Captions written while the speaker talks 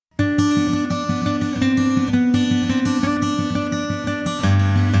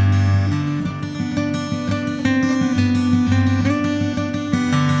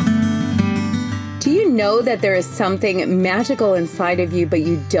know that there is something magical inside of you, but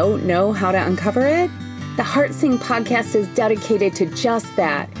you don't know how to uncover it? The HeartSing podcast is dedicated to just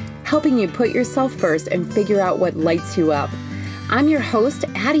that, helping you put yourself first and figure out what lights you up. I'm your host,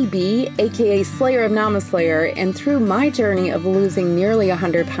 Addie B, aka Slayer of Namaslayer, and through my journey of losing nearly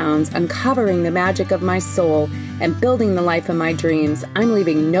 100 pounds, uncovering the magic of my soul, and building the life of my dreams, I'm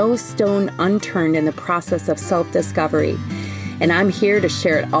leaving no stone unturned in the process of self-discovery. And I'm here to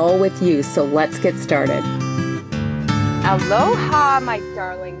share it all with you, so let's get started. Aloha, my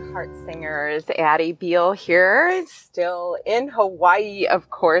darling heart singers. Addie Beal here, still in Hawaii, of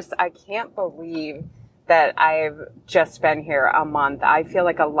course. I can't believe that I've just been here a month. I feel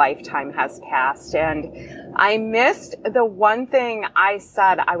like a lifetime has passed, and I missed the one thing I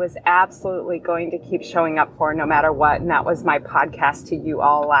said I was absolutely going to keep showing up for no matter what, and that was my podcast to you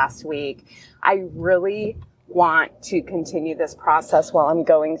all last week. I really want to continue this process while I'm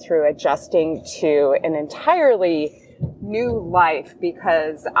going through adjusting to an entirely new life,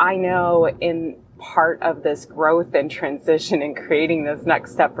 because I know in part of this growth and transition and creating this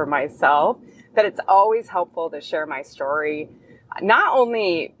next step for myself that it's always helpful to share my story, not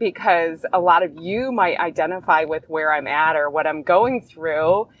only because a lot of you might identify with where I'm at or what I'm going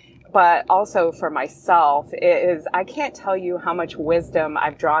through, but also for myself. I can't tell you how much wisdom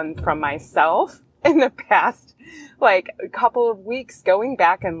I've drawn from myself in the past, a couple of weeks, going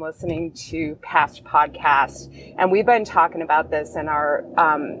back and listening to past podcasts. And we've been talking about this in our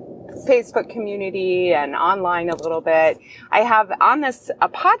Facebook community and online a little bit. I have on this a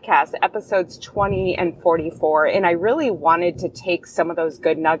podcast, episodes 20 and 44, and I really wanted to take some of those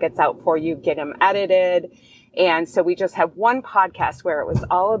good nuggets out for you, get them edited. And so we just have one podcast where it was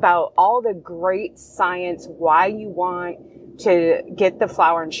all about all the great science, why you want to get the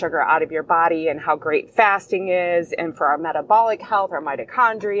flour and sugar out of your body, and how great fasting is, and for our metabolic health, our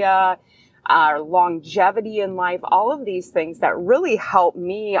mitochondria, our longevity in life, all of these things that really help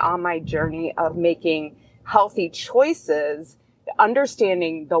me on my journey of making healthy choices,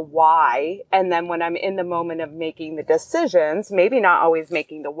 understanding the why. And then when I'm in the moment of making the decisions, maybe not always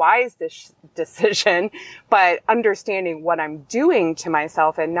making the wise decision, but understanding what I'm doing to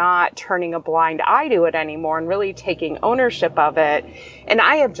myself and not turning a blind eye to it anymore and really taking ownership of it. And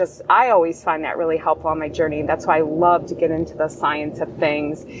I always find that really helpful on my journey. That's why I love to get into the science of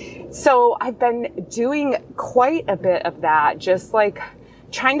things. So I've been doing quite a bit of that, just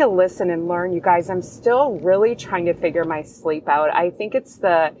trying to listen and learn. You guys, I'm still really trying to figure my sleep out. I think it's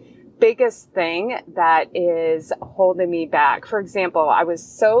the biggest thing that is holding me back. For example, I was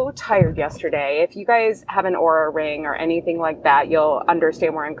so tired yesterday. If you guys have an Oura ring or anything like that, you'll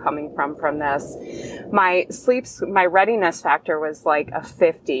understand where I'm coming from this. My readiness factor was a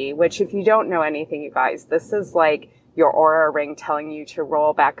 50, which if you don't know anything, you guys, this is your Oura ring telling you to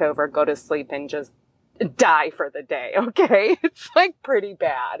roll back over, go to sleep, and just die for the day. Okay. It's pretty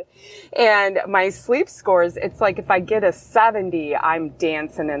bad. And my sleep scores, it's if I get a 70, I'm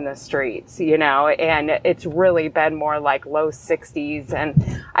dancing in the streets, and it's really been more low 60s.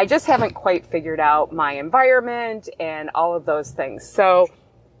 And I just haven't quite figured out my environment and all of those things. So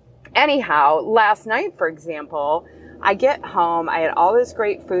anyhow, last night, for example, I get home, I had all this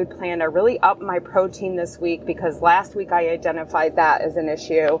great food planned. I really upped my protein this week because last week I identified that as an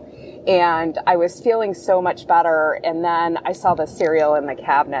issue, and I was feeling so much better. And then I saw the cereal in the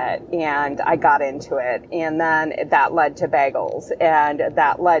cabinet and I got into it. And then that led to bagels, and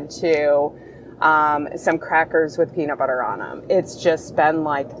that led to some crackers with peanut butter on them. It's just been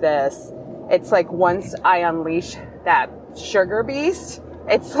this. It's once I unleash that sugar beast,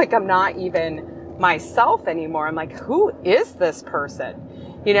 it's I'm not even myself anymore. I'm who is this person?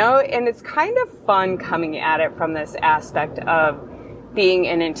 And it's kind of fun coming at it from this aspect of being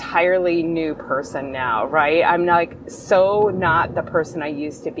an entirely new person now, right? I'm so not the person I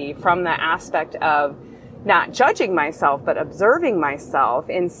used to be, from the aspect of not judging myself, but observing myself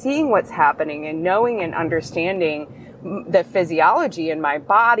and seeing what's happening and knowing and understanding the physiology in my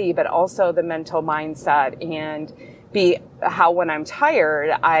body, but also the mental mindset, and how when I'm tired,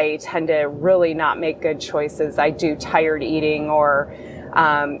 I tend to really not make good choices. I do tired eating, or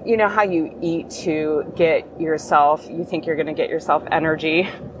how you eat to you think you're going to get yourself energy.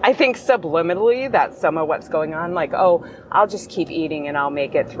 I think subliminally that's some of what's going on. I'll just keep eating and I'll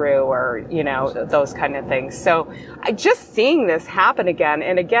make it through, or, those kind of things. So I just seeing this happen again.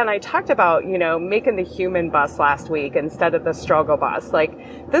 And again, I talked about, making the human bus last week instead of the struggle bus.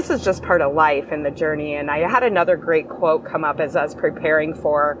 This is just part of life and the journey. And I had another great quote come up as I was preparing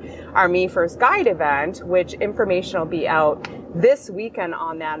for our Me First Guide event, which information will be out this weekend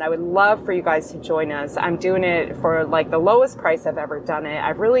on that. I would love for you guys to join us. I'm doing it for the lowest price I've ever done it.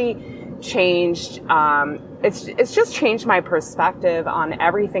 I've really changed, it's just changed my perspective on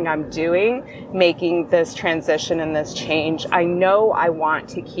everything I'm doing, making this transition and this change. I know I want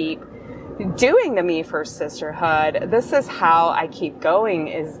to keep doing the Me First Sisterhood. This is how I keep going,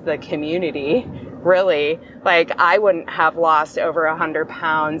 is the community. Really, like, I wouldn't have lost over 100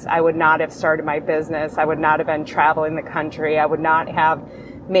 pounds. I would not have started my business. I would not have been traveling the country. I would not have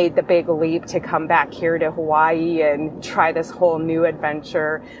made the big leap to come back here to Hawaii and try this whole new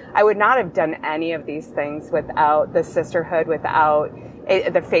adventure. I would not have done any of these things without the sisterhood, without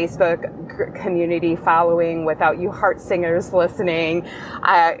the Facebook community following, without you heart singers listening.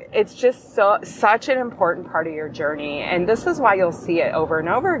 It's just such an important part of your journey. And this is why you'll see it over and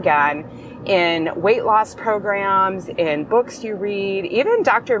over again in weight loss programs, in books you read. Even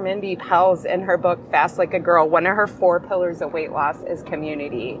Dr. Mindy Pelz, in her book, Fast Like a Girl, one of her 4 pillars of weight loss is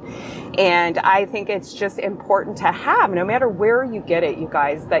community. And I think it's just important to have, no matter where you get it, you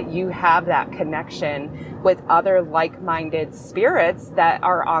guys, that you have that connection with other like-minded spirits that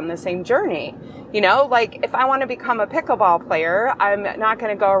are on the same journey. You know, like, if I want to become a pickleball player, I'm not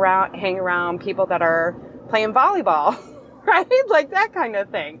going to go around, hang around people that are playing volleyball. Right? Like that kind of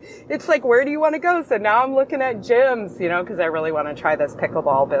thing. It's like, where do you want to go? So now I'm looking at gyms, you know, because I really want to try this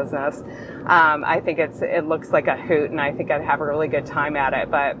pickleball business. I think it looks like a hoot, and I think I'd have a really good time at it.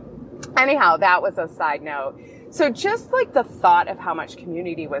 But anyhow, that was a side note. So just like the thought of how much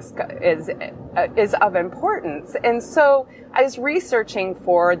community is of importance. And so I was researching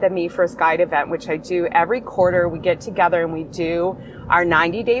for the Me First Guide event, which I do every quarter. We get together and we do our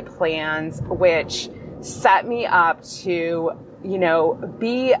 90-day plans, which set me up to, you know,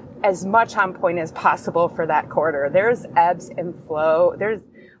 be as much on point as possible for that quarter. There's ebbs and flow. There's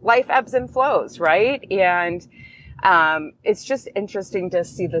life ebbs and flows, right? And it's just interesting to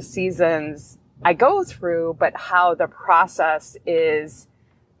see the seasons I go through, but how the process is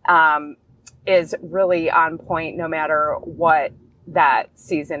really on point no matter what that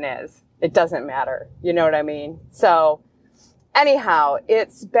season is. It doesn't matter. You know what I mean? So anyhow,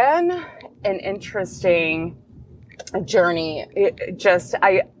 it's been an interesting journey.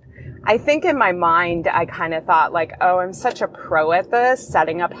 I think in my mind, I kind of thought like, oh, I'm such a pro at this,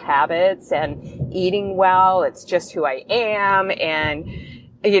 setting up habits and eating well. It's just who I am. And,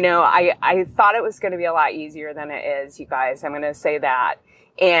 you know, I thought it was going to be a lot easier than it is, you guys. I'm going to say that.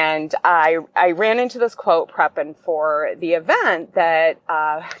 And I ran into this quote prepping for the event that,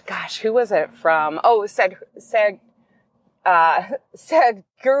 who was it from? Oh, Sadhguru.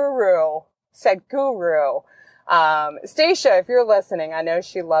 Stacia, if you're listening, I know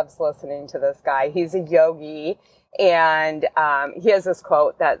she loves listening to this guy. He's a yogi, and he has this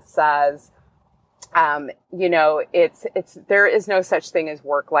quote that says, you know, there is no such thing as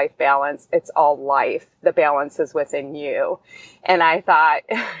work-life balance. It's all life. The balance is within you. And I thought,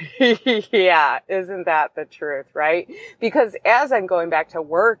 yeah, isn't that the truth, right? Because as I'm going back to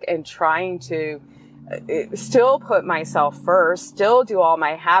work and trying to still put myself first, still do all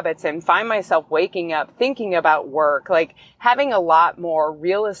my habits, and find myself waking up thinking about work, like having a lot more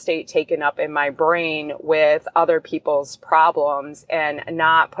real estate taken up in my brain with other people's problems and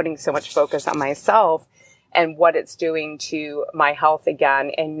not putting so much focus on myself and what it's doing to my health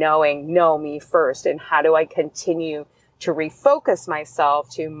again, and knowing, know me first, and how do I continue to refocus myself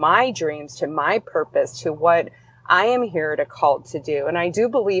to my dreams, to my purpose, to what I am here to do. And I do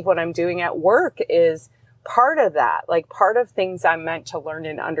believe what I'm doing at work is part of that. Like, part of things I'm meant to learn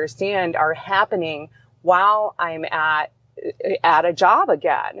and understand are happening while I'm at a job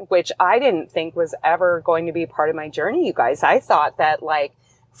again, which I didn't think was ever going to be part of my journey, you guys. I thought that like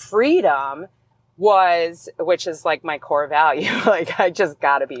freedom which is like my core value. Like, I just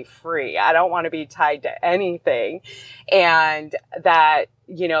gotta be free. I don't want to be tied to anything. And that,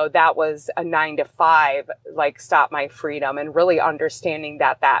 you know, that was a 9 to 5, like, stop my freedom, and really understanding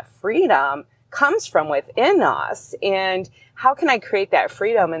that freedom comes from within us. And how can I create that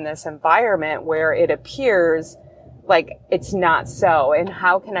freedom in this environment where it appears like it's not so? And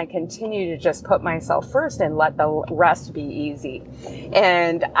how can I continue to just put myself first and let the rest be easy?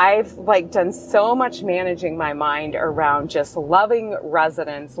 And I've like done so much managing my mind around just loving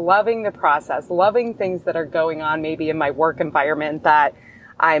residents, loving the process, loving things that are going on maybe in my work environment that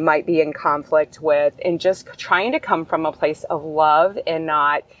I might be in conflict with, and just trying to come from a place of love and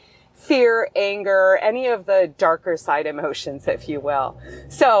not fear, anger, any of the darker side emotions, if you will.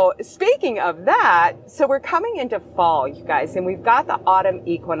 So speaking of that, so we're coming into fall, you guys, and we've got the autumn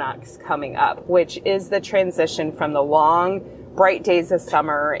equinox coming up, which is the transition from the long, bright days of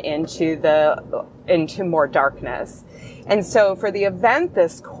summer into the into more darkness. And so for the event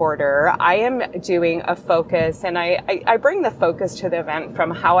this quarter, I am doing a focus, and I bring the focus to the event from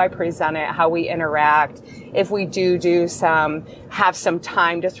how I present it, how we interact. If we have some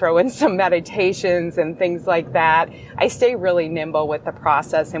time to throw in some meditations and things like that, I stay really nimble with the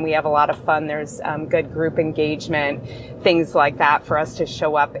process, and we have a lot of fun. There's good group engagement, things like that for us to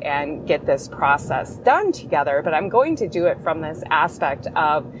show up and get this process done together. But I'm going to do it from this aspect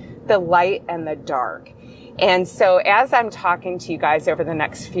of the light and the dark. And so as I'm talking to you guys over the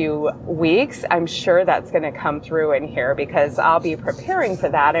next few weeks, I'm sure that's going to come through in here, because I'll be preparing for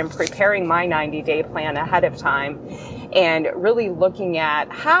that and preparing my 90-day plan ahead of time, and really looking at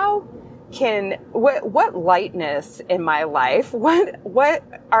what lightness in my life, what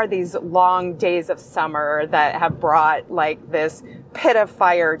are these long days of summer that have brought like this pit of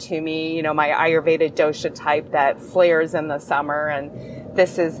fire to me, my Ayurveda dosha type that flares in the summer. And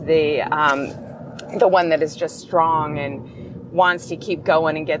this is the one that is just strong and wants to keep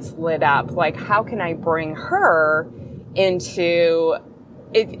going and gets lit up. Like, how can I bring her into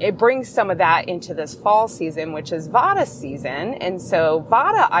it brings some of that into this fall season, which is Vata season. And so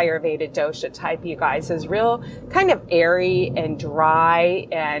Vata Ayurveda dosha type, you guys, is real kind of airy and dry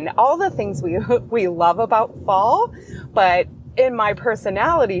and all the things we love about fall. But in my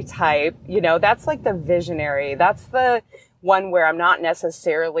personality type, that's like the visionary. That's the one where I'm not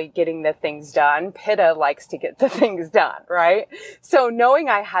necessarily getting the things done. Pitta likes to get the things done, right? So knowing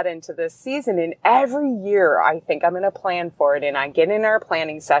I head into this season, and every year I think I'm going to plan for it, and I get in our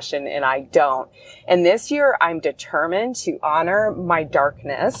planning session and I don't. And this year I'm determined to honor my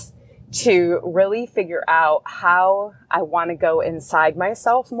darkness, to really figure out how I want to go inside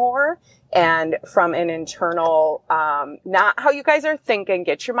myself more, and from an internal, not how you guys are thinking,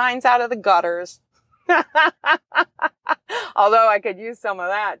 get your minds out of the gutters. Although I could use some of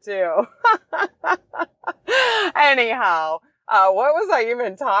that too. Anyhow, what was I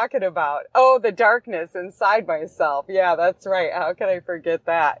even talking about? Oh, the darkness inside myself. Yeah, that's right. How can I forget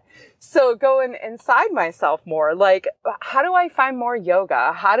that? So going inside myself more, like, how do I find more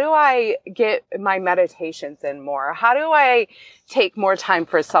yoga? How do I get my meditations in more? How do I take more time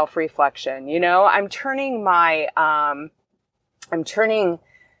for self-reflection? I'm turning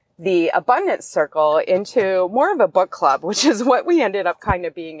the Abundance Circle into more of a book club, which is what we ended up kind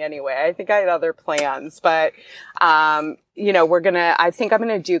of being anyway. I think I had other plans, but, I think I'm going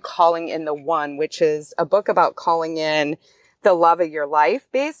to do Calling in the One, which is a book about calling in the love of your life,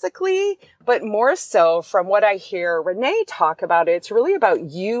 basically. But more so, from what I hear Renee talk about, it's really about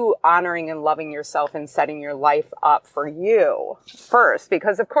you honoring and loving yourself and setting your life up for you first,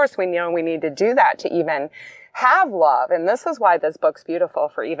 because of course we know we need to do that to even have love. And this is why this book's beautiful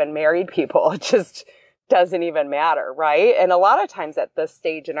for even married people. It just doesn't even matter, right? And a lot of times at this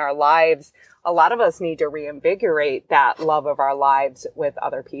stage in our lives, a lot of us need to reinvigorate that love of our lives with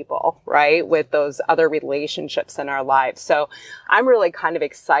other people, right? With those other relationships in our lives. So I'm really kind of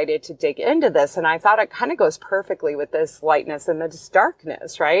excited to dig into this. And I thought it kind of goes perfectly with this lightness and this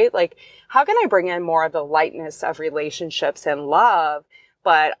darkness, right? Like, how can I bring in more of the lightness of relationships and love,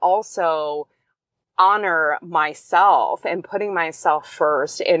 but also honor myself and putting myself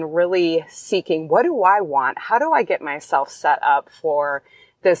first and really seeking, what do I want? How do I get myself set up for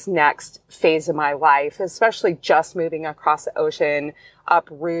this next phase of my life, especially just moving across the ocean,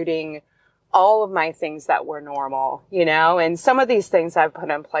 uprooting all of my things that were normal, and some of these things I've put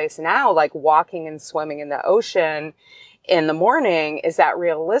in place now, like walking and swimming in the ocean in the morning. Is that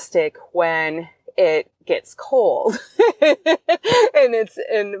realistic when it gets cold?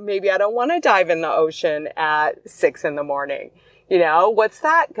 and maybe I don't want to dive in the ocean at 6 a.m. What's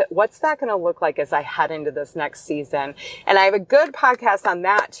that going to look like as I head into this next season? And I have a good podcast on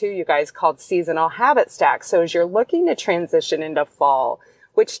that too, you guys, called Seasonal Habit Stack. So as you're looking to transition into fall,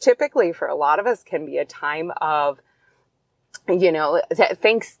 which typically for a lot of us can be a time of,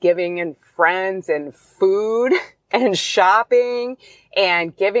 Thanksgiving and friends and food and shopping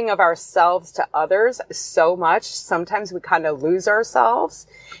and giving of ourselves to others so much. Sometimes we kind of lose ourselves.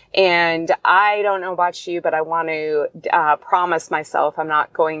 And I don't know about you, but I want to promise myself I'm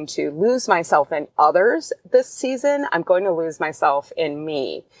not going to lose myself in others this season. I'm going to lose myself in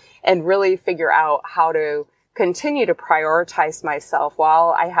me and really figure out how to continue to prioritize myself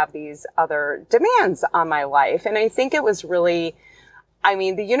while I have these other demands on my life. And I think it was really,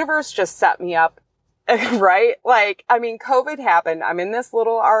 the universe just set me up, right? COVID happened. I'm in this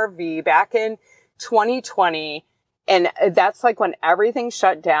little RV back in 2020, and that's like when everything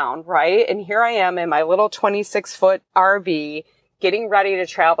shut down, right? And here I am in my little 26-foot RV getting ready to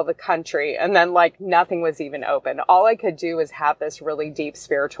travel the country, and then like nothing was even open. All I could do was have this really deep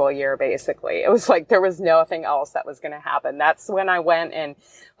spiritual year, basically. It was like there was nothing else that was going to happen. That's when I went and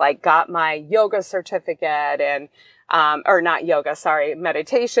like got my yoga certificate and or not yoga, sorry,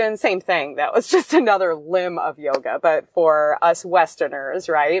 meditation, same thing. That was just another limb of yoga, but for us Westerners,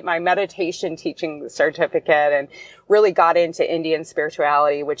 right? My meditation teaching certificate, and really got into Indian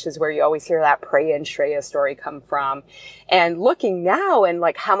spirituality, which is where you always hear that Preya and Shreya story come from. And looking now and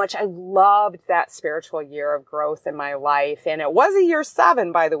like how much I loved that spiritual year of growth in my life. And it was a year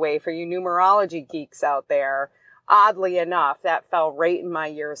 7, by the way, for you numerology geeks out there. Oddly enough, that fell right in my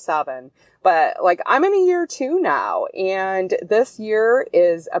year 7. But like I'm in a year 2 now, and this year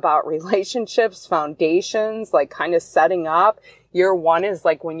is about relationships, foundations, like kind of setting up. Year 1 is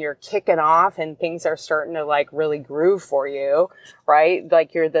like when you're kicking off and things are starting to like really groove for you, right?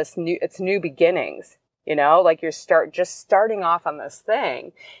 Like you're it's new beginnings, you know, like you're just starting off on this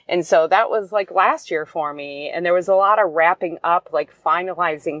thing. And so that was like last year for me. And there was a lot of wrapping up, like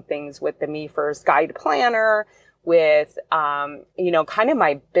finalizing things with the Me First Guide Planner, with, you know, kind of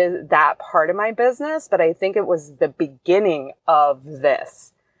that part of my business. But I think it was the beginning of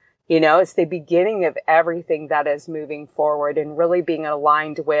this, you know, it's the beginning of everything that is moving forward and really being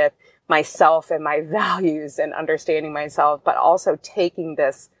aligned with myself and my values and understanding myself, but also taking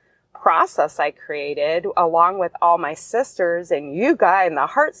this process I created along with all my sisters and you guys and the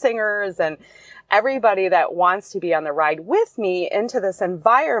Heart Singers and everybody that wants to be on the ride with me into this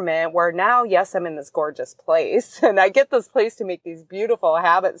environment where now, yes, I'm in this gorgeous place and I get this place to make these beautiful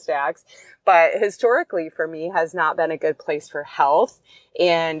habit stacks, but historically for me has not been a good place for health.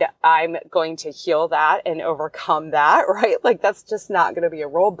 And I'm going to heal that and overcome that, right? Like that's just not going to be a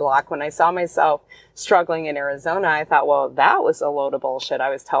roadblock. When I saw myself struggling in Arizona, I thought, well, that was a load of bullshit. I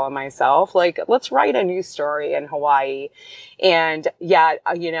was telling myself, like, let's write a new story in Hawaii. And yeah,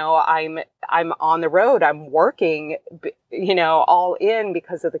 you know, I'm on the road. I'm working, you know, all in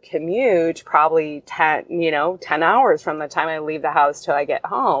because of the commute, probably 10 hours from the time I leave the house till I get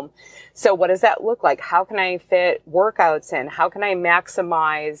home. So what does that look like? How can I fit workouts in? How can I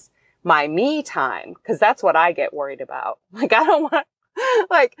maximize my me time? Because that's what I get worried about. Like, I don't want,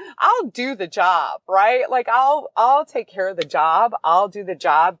 like, I'll do the job, right? Like, I'll take care of the job. I'll do the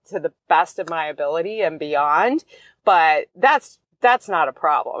job to the best of my ability and beyond. But that's not a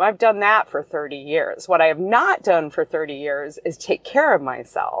problem. I've done that for 30 years. What I have not done for 30 years is take care of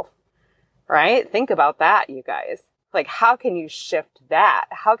myself, right? Think about that, you guys. Like, how can you shift that?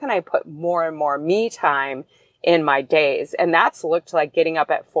 How can I put more and more me time in my days? And that's looked like getting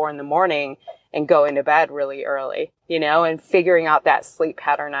up at 4 a.m. and going to bed really early, you know, and figuring out that sleep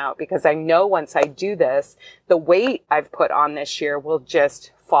pattern out. Because I know once I do this, the weight I've put on this year will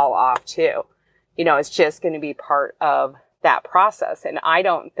just fall off too. You know, it's just going to be part of that process. And I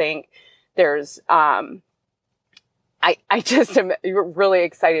don't think there's, I just am really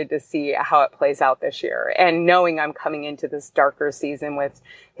excited to see how it plays out this year. And knowing I'm coming into this darker season with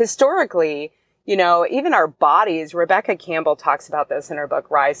historically, you know, even our bodies, Rebecca Campbell talks about this in her book,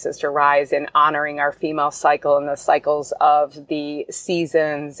 Rise, Sister, Rise, and honoring our female cycle and the cycles of the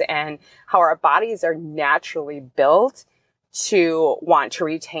seasons and how our bodies are naturally built to want to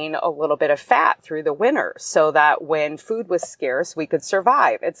retain a little bit of fat through the winter so that when food was scarce, we could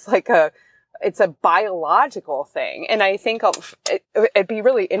survive. It's like it's a biological thing. And I think it'd be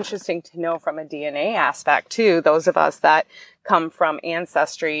really interesting to know from a DNA aspect too, those of us that come from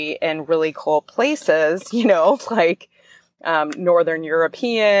ancestry in really cold places, you know, like Northern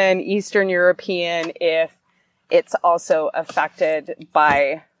European, Eastern European, if it's also affected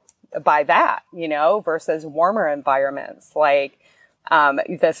by that, you know, versus warmer environments, like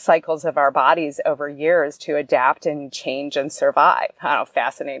the cycles of our bodies over years to adapt and change and survive. I don't know,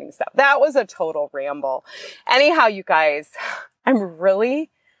 fascinating stuff. That was a total ramble. Anyhow, you guys, I'm really,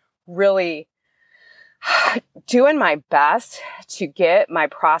 really doing my best to get my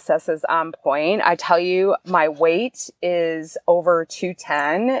processes on point. I tell you, my weight is over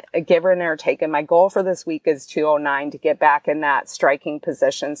 210, given or taken. My goal for this week is 209 to get back in that striking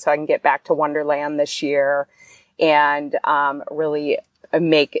position so I can get back to Wonderland this year and really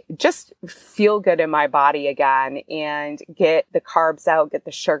just feel good in my body again and get the carbs out, get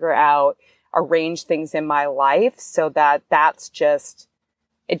the sugar out, arrange things in my life so that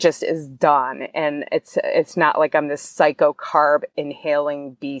it just is done. And it's not like I'm this psycho carb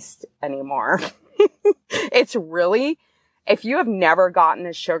inhaling beast anymore. It's really, if you have never gotten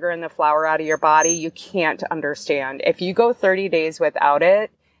the sugar and the flour out of your body, you can't understand. If you go 30 days without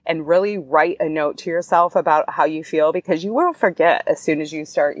it, and really write a note to yourself about how you feel, because you will forget as soon as you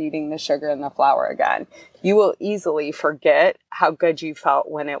start eating the sugar and the flour again. You will easily forget how good you felt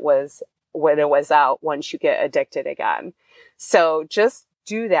when it was out once you get addicted again. So just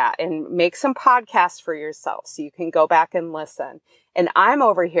do that and make some podcasts for yourself so you can go back and listen. And I'm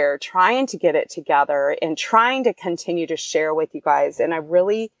over here trying to get it together and trying to continue to share with you guys. And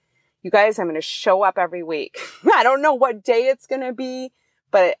you guys, I'm going to show up every week. I don't know what day it's going to be,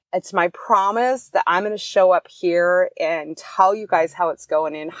 but it's my promise that I'm going to show up here and tell you guys how it's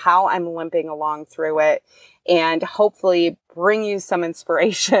going and how I'm limping along through it, and hopefully bring you some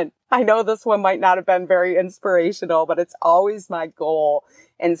inspiration. I know this one might not have been very inspirational, but it's always my goal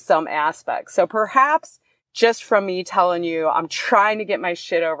in some aspects. So perhaps just from me telling you I'm trying to get my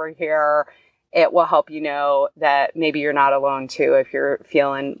shit over here, it will help you know that maybe you're not alone too if you're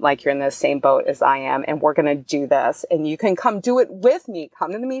feeling like you're in the same boat as I am. And we're going to do this. And you can come do it with me.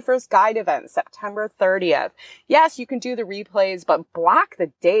 Come to the Me First Guide event, September 30th. Yes, you can do the replays, but block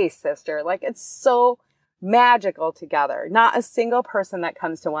the day, sister. Like, it's so magical together. Not a single person that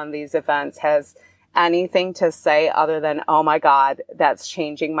comes to one of these events has anything to say other than, oh my God, that's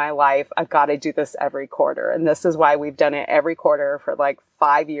changing my life. I've got to do this every quarter. And this is why we've done it every quarter for like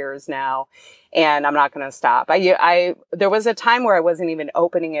 5 years now. And I'm not going to stop. There was a time where I wasn't even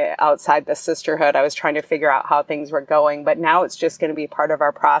opening it outside the sisterhood. I was trying to figure out how things were going, but now it's just going to be part of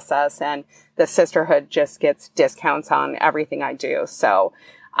our process. And the sisterhood just gets discounts on everything I do. So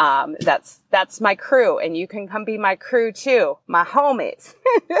that's my crew, and you can come be my crew too, my homies.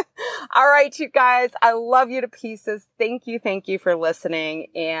 All right, you guys, I love you to pieces. Thank you for listening.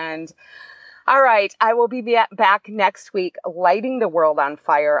 And all right, I will be back next week lighting the world on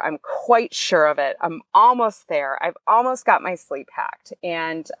fire. I'm quite sure of it. I'm almost there. I've almost got my sleep hacked,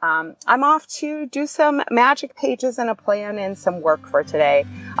 and I'm off to do some magic pages and a plan and some work for today.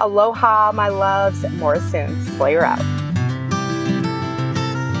 Aloha, my loves. More soon. Slayer out.